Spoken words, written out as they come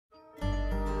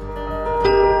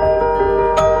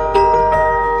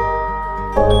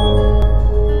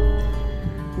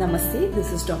Namaste,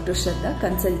 this is Dr. Shraddha,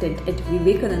 consultant at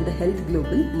Vivekananda Health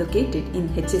Global, located in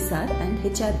HSR and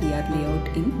HRBR layout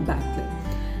in Bangalore.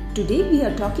 Today we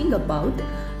are talking about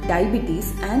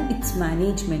diabetes and its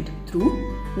management through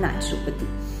naturopathy.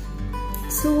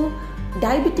 So,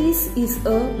 diabetes is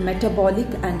a metabolic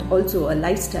and also a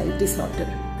lifestyle disorder.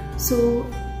 So,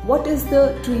 what is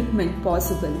the treatment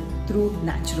possible through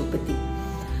naturopathy?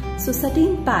 So,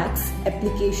 certain packs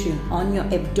application on your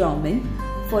abdomen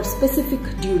for specific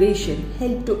duration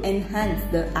help to enhance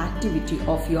the activity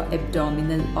of your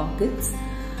abdominal organs,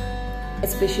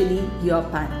 especially your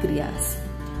pancreas.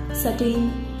 Certain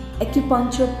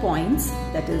acupuncture points,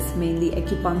 that is mainly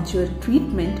acupuncture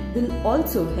treatment, will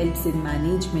also help in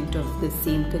management of the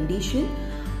same condition.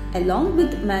 Along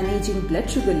with managing blood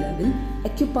sugar level,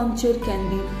 acupuncture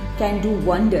can do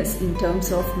wonders in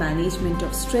terms of management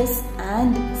of stress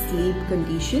and sleep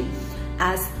condition,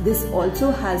 as this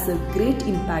also has a great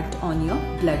impact on your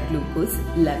blood glucose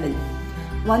level.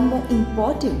 One more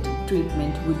important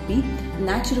treatment would be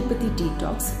naturopathy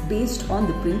detox based on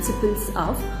the principles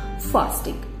of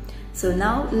fasting. So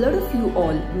now a lot of you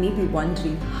all may be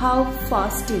wondering how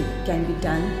fasting can be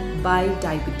done by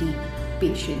diabetes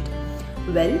patient.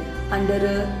 Well, under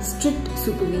a strict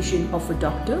supervision of a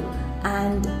doctor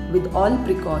and with all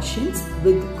precautions,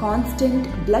 with constant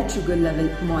blood sugar level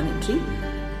monitoring,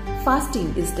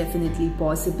 fasting is definitely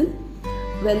possible.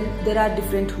 Well, there are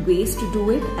different ways to do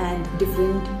it and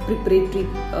different preparatory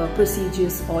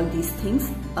procedures, all these things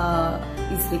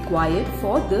is required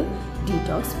for the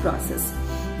detox process.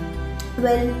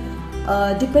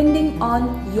 Well, depending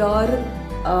on your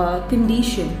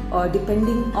condition or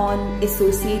depending on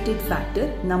associated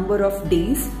factor, number of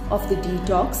days of the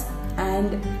detox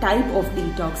and type of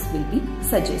detox will be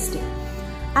suggested.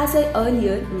 As I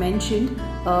earlier mentioned,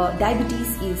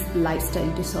 diabetes is lifestyle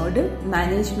disorder.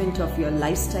 Management of your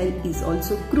lifestyle is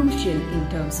also crucial in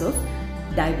terms of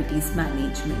diabetes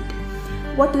management.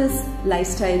 What is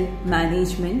lifestyle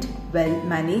management? Well,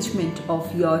 management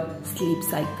of your sleep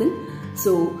cycle.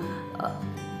 So,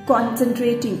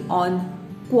 concentrating on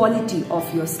quality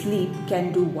of your sleep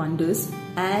can do wonders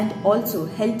and also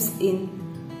helps in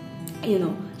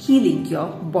healing your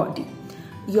body.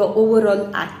 Your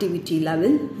overall activity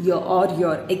level,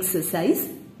 your exercise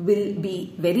will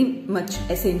be very much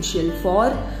essential for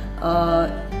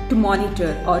to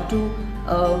monitor or to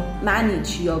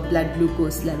manage your blood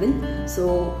glucose level.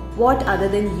 So what other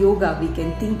than yoga we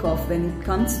can think of when it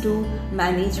comes to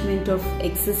management of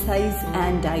exercise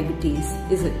and diabetes,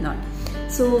 is it not?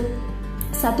 So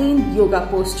certain yoga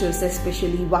postures,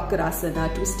 especially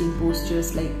Vakrasana, twisting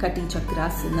postures like Kati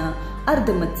Chakrasana,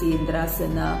 Ardha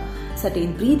Matsyendrasana,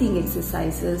 certain breathing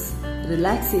exercises,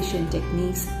 relaxation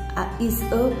techniques is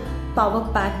a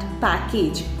power-packed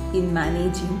package in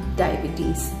managing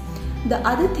diabetes. The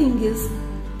other thing is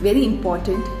very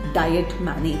important, diet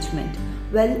management.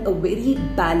 Well, a very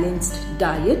balanced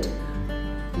diet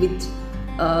with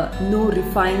no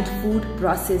refined food,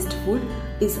 processed food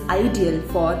is ideal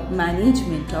for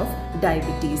management of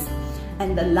diabetes.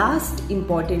 And the last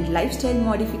important lifestyle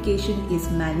modification is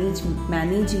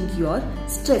managing your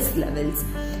stress levels.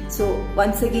 So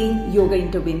once again, yoga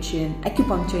intervention,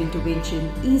 acupuncture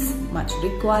intervention is much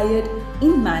required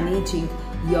in managing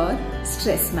your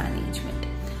stress management.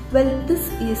 Well,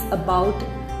 this is about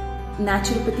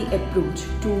naturopathy approach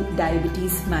to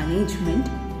diabetes management.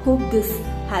 Hope this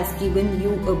has given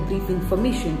you a brief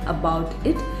information about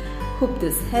it. Hope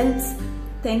this helps.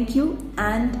 Thank you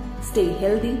and stay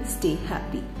healthy, stay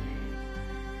happy.